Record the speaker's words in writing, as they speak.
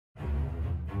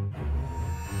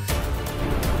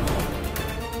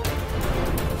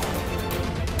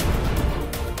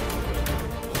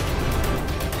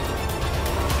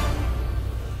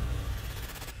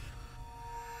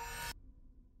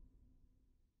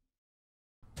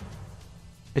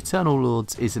Eternal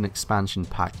Lords is an expansion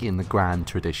pack in the grand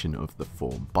tradition of the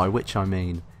form, by which I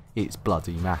mean it's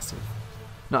bloody massive.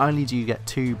 Not only do you get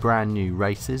two brand new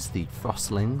races, the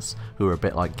Frostlings, who are a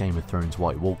bit like Game of Thrones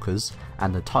White Walkers,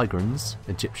 and the Tigrans,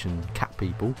 Egyptian cat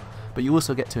people, but you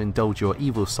also get to indulge your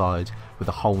evil side with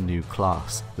a whole new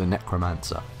class, the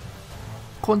Necromancer.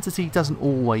 Quantity doesn't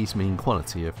always mean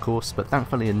quality, of course, but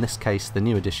thankfully in this case the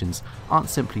new additions aren't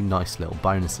simply nice little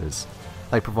bonuses.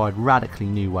 They provide radically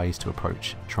new ways to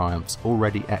approach Triumph's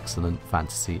already excellent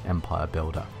fantasy empire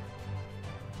builder.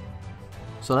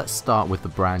 So let's start with the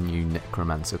brand new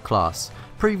Necromancer class.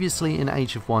 Previously in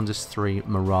Age of Wonders 3,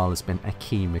 morale has been a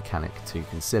key mechanic to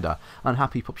consider.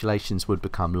 Unhappy populations would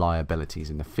become liabilities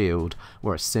in the field,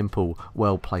 where a simple,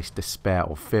 well-placed despair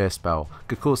or fear spell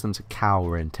could cause them to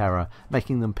cower in terror,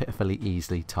 making them pitifully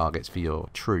easy targets for your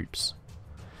troops.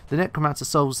 The Necromancer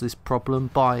solves this problem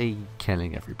by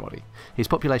killing everybody. His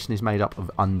population is made up of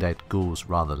undead ghouls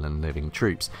rather than living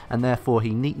troops, and therefore he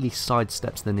neatly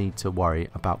sidesteps the need to worry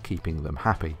about keeping them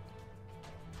happy.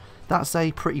 That's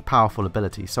a pretty powerful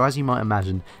ability, so as you might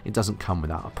imagine, it doesn't come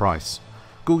without a price.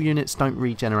 Ghoul units don't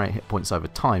regenerate hit points over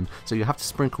time, so you have to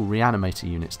sprinkle reanimator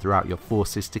units throughout your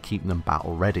forces to keep them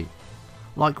battle ready.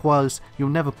 Likewise, you'll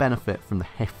never benefit from the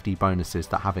hefty bonuses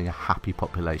that having a happy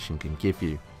population can give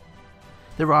you.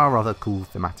 There are other cool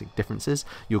thematic differences.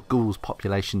 Your ghoul's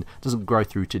population doesn't grow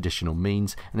through traditional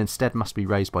means and instead must be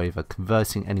raised by either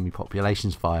converting enemy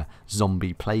populations via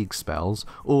zombie plague spells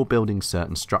or building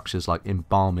certain structures like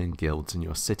embalming guilds in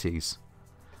your cities.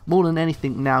 More than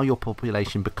anything now your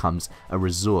population becomes a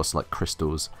resource like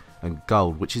crystals and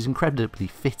gold, which is incredibly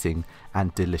fitting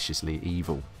and deliciously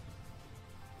evil.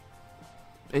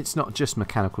 It's not just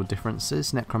mechanical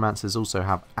differences, Necromancers also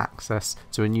have access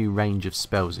to a new range of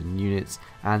spells and units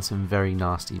and some very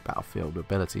nasty battlefield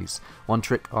abilities. One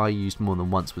trick I used more than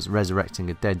once was resurrecting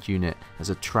a dead unit as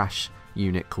a trash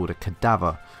unit called a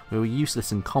cadaver. We were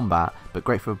useless in combat but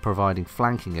great for providing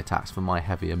flanking attacks for my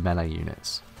heavier melee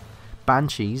units.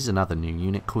 Banshees, another new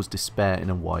unit, cause despair in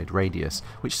a wide radius,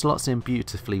 which slots in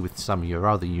beautifully with some of your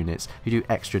other units who do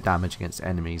extra damage against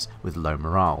enemies with low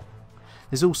morale.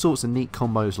 There's all sorts of neat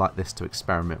combos like this to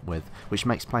experiment with, which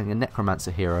makes playing a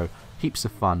Necromancer hero heaps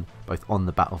of fun both on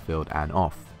the battlefield and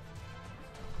off.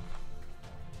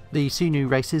 The two new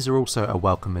races are also a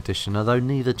welcome addition, although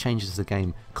neither changes the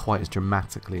game quite as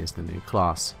dramatically as the new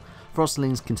class.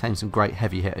 Frostlings contain some great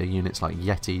heavy hitter units like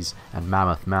Yetis and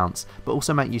Mammoth mounts, but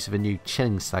also make use of a new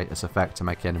chilling status effect to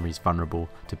make enemies vulnerable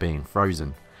to being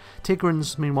frozen.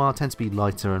 Tigrans meanwhile tend to be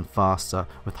lighter and faster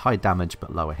with high damage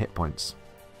but lower hit points.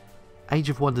 Age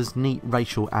of Wonders' neat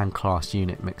racial and class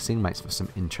unit mixing makes for some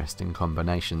interesting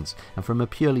combinations, and from a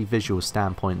purely visual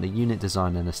standpoint the unit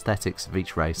design and aesthetics of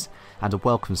each race add a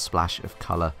welcome splash of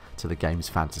colour to the game's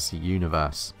fantasy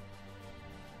universe.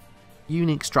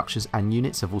 Unique structures and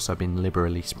units have also been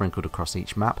liberally sprinkled across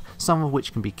each map, some of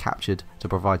which can be captured to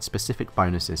provide specific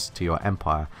bonuses to your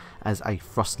empire, as a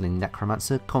Frostling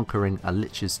Necromancer conquering a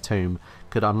Lich's tomb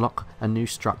could unlock a new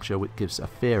structure which gives a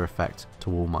fear effect to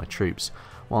all my troops,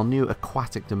 while new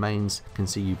aquatic domains can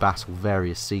see you battle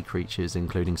various sea creatures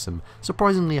including some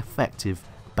surprisingly effective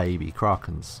baby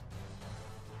krakens.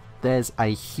 There's a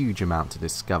huge amount to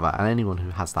discover, and anyone who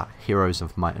has that Heroes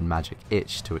of Might and Magic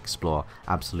itch to explore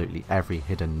absolutely every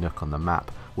hidden nook on the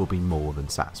map will be more than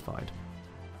satisfied.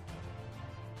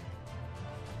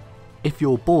 If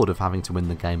you're bored of having to win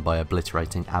the game by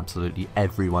obliterating absolutely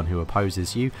everyone who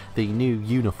opposes you, the new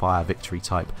Unifier victory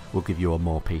type will give you a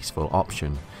more peaceful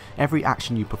option. Every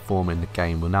action you perform in the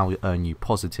game will now earn you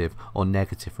positive or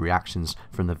negative reactions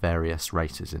from the various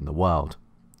races in the world.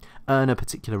 Earn a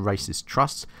particular race's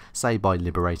trust, say by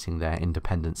liberating their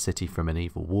independent city from an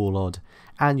evil warlord,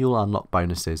 and you'll unlock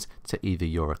bonuses to either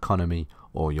your economy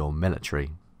or your military.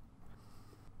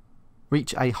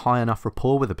 Reach a high enough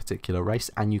rapport with a particular race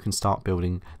and you can start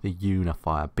building the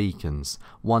Unifier beacons,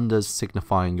 wonders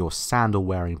signifying your sandal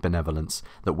wearing benevolence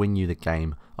that win you the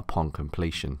game upon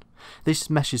completion. This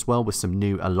meshes well with some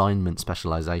new alignment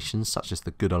specialisations such as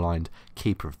the good aligned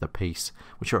Keeper of the Peace,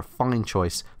 which are a fine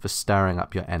choice for stirring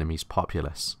up your enemy's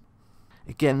populace.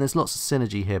 Again, there's lots of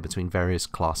synergy here between various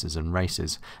classes and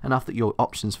races, enough that your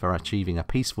options for achieving a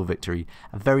peaceful victory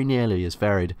are very nearly as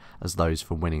varied as those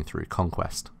for winning through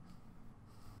conquest.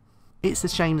 It's a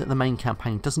shame that the main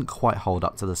campaign doesn't quite hold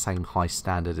up to the same high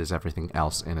standard as everything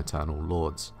else in Eternal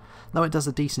Lords. Though it does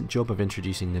a decent job of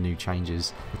introducing the new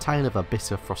changes, the tale of a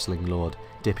bitter Frostling Lord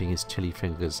dipping his chilly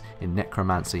fingers in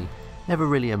necromancy never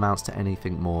really amounts to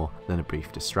anything more than a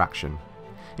brief distraction.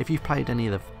 If you've played any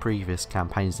of the previous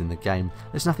campaigns in the game,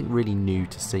 there's nothing really new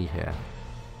to see here.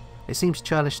 It seems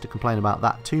churlish to complain about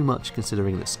that too much,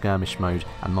 considering that skirmish mode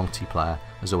and multiplayer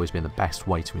has always been the best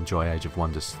way to enjoy Age of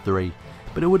Wonders 3,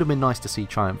 but it would have been nice to see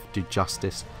Triumph do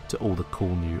justice to all the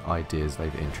cool new ideas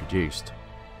they've introduced.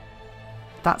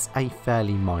 That's a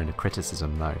fairly minor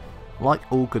criticism though. Like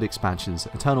all good expansions,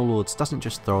 Eternal Lords doesn't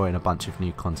just throw in a bunch of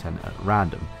new content at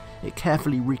random, it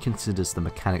carefully reconsiders the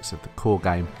mechanics of the core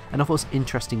game and offers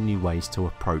interesting new ways to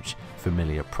approach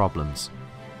familiar problems.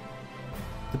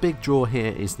 The big draw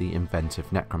here is the inventive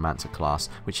Necromancer class,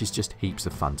 which is just heaps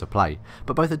of fun to play,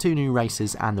 but both the two new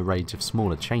races and the range of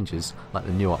smaller changes, like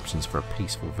the new options for a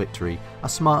peaceful victory, are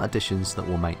smart additions that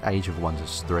will make Age of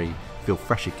Wonders 3 feel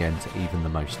fresh again to even the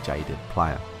most jaded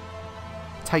player.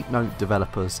 Take note,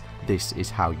 developers, this is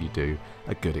how you do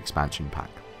a good expansion pack.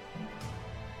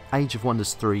 Age of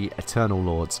Wonders 3 Eternal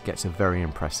Lords gets a very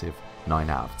impressive 9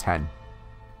 out of 10.